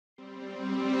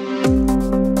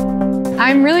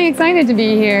I'm really excited to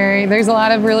be here. There's a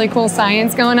lot of really cool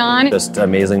science going on. Just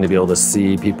amazing to be able to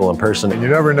see people in person. And you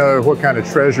never know what kind of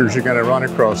treasures you're going to run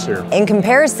across here. In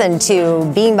comparison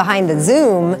to being behind the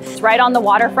Zoom. It's right on the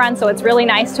waterfront, so it's really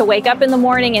nice to wake up in the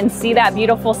morning and see that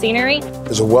beautiful scenery.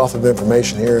 There's a wealth of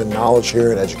information here and knowledge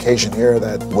here and education here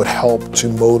that would help to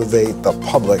motivate the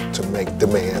public to make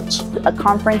demands. A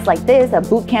conference like this, a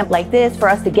boot camp like this, for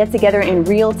us to get together in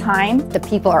real time. The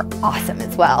people are awesome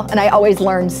as well, and I always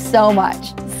learn so much,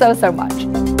 so much.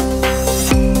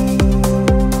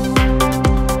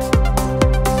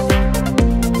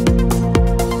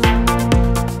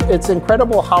 It's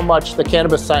incredible how much the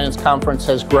Cannabis Science Conference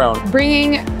has grown.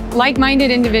 Bringing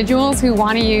like-minded individuals who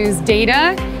want to use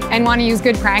data and want to use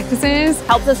good practices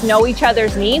helps us know each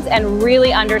other's needs and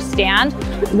really understand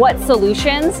what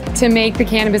solutions to make the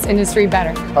cannabis industry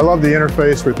better. I love the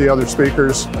interface with the other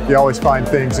speakers. You always find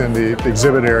things in the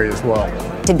exhibit area as well.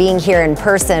 To being here in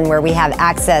person where we have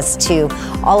access to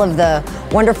all of the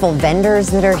wonderful vendors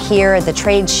that are here at the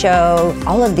trade show,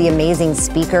 all of the amazing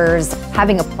speakers.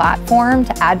 Having a platform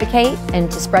to advocate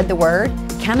and to spread the word.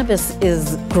 Cannabis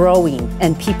is growing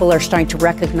and people are starting to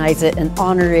recognize it and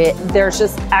honor it. There's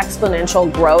just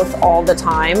exponential growth all the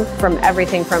time, from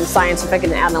everything from scientific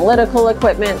and analytical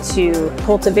equipment to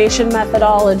cultivation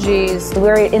methodologies.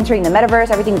 We're entering the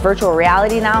metaverse, everything's virtual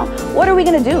reality now. What are we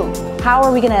going to do? How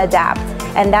are we going to adapt?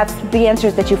 And that's the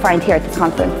answers that you find here at this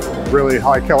conference. Really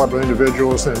high caliber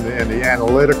individuals in the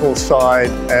analytical side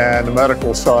and the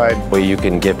medical side. Where you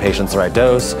can give patients the right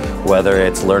dose, whether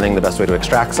it's learning the best way to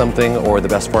extract something or the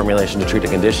best formulation to treat a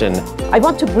condition. I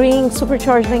want to bring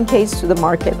supercharged NKs to the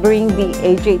market, bring the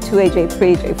AJ2,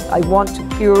 AJ3, AJ4. I want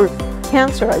to cure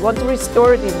cancer. I want to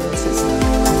restore the immune system.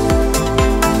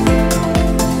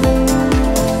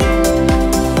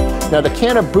 Now the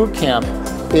Canna Boot Camp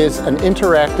is an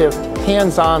interactive,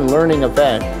 hands-on learning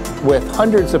event with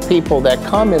hundreds of people that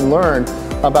come and learn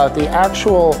about the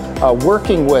actual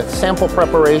working with sample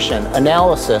preparation,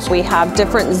 analysis. We have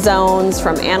different zones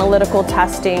from analytical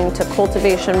testing to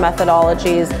cultivation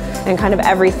methodologies and kind of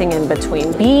everything in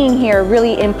between. Being here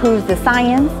really improves the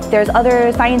science. There's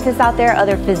other scientists out there,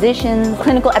 other physicians,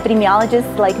 clinical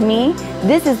epidemiologists like me.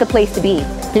 This is the place to be.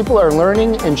 People are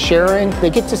learning and sharing. They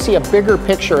get to see a bigger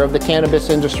picture of the cannabis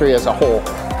industry as a whole,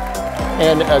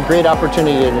 and a great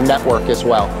opportunity to network as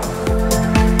well.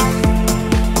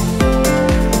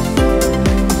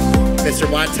 Mr.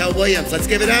 Montel Williams, let's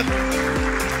give it up.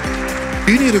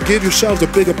 You need to give yourselves a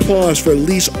big applause for at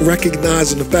least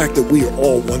recognizing the fact that we are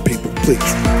all one people, please.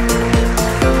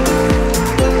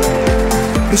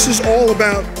 This is all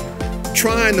about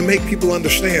trying to make people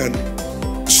understand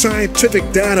scientific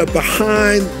data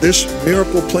behind this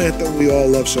miracle plant that we all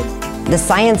love so much. The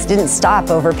science didn't stop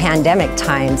over pandemic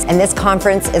times, and this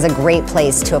conference is a great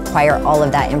place to acquire all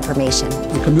of that information.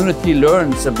 The community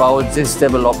learns about these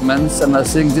developments, and I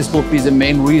think this will be the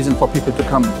main reason for people to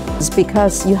come. It's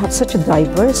because you have such a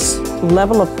diverse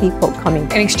level of people coming.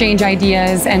 And exchange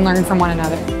ideas and learn from one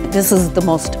another. This is the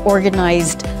most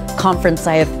organized conference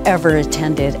I have ever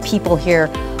attended. People here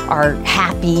are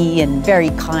happy and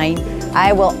very kind.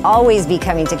 I will always be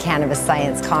coming to Cannabis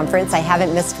Science Conference. I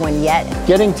haven't missed one yet.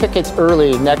 Getting tickets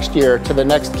early next year to the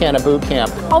next Canna Boot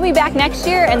Camp. I'll be back next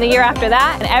year and the year after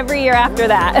that and every year after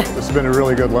that. This has been a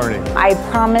really good learning. I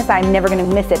promise I'm never going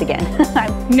to miss it again.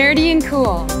 Nerdy and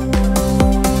cool.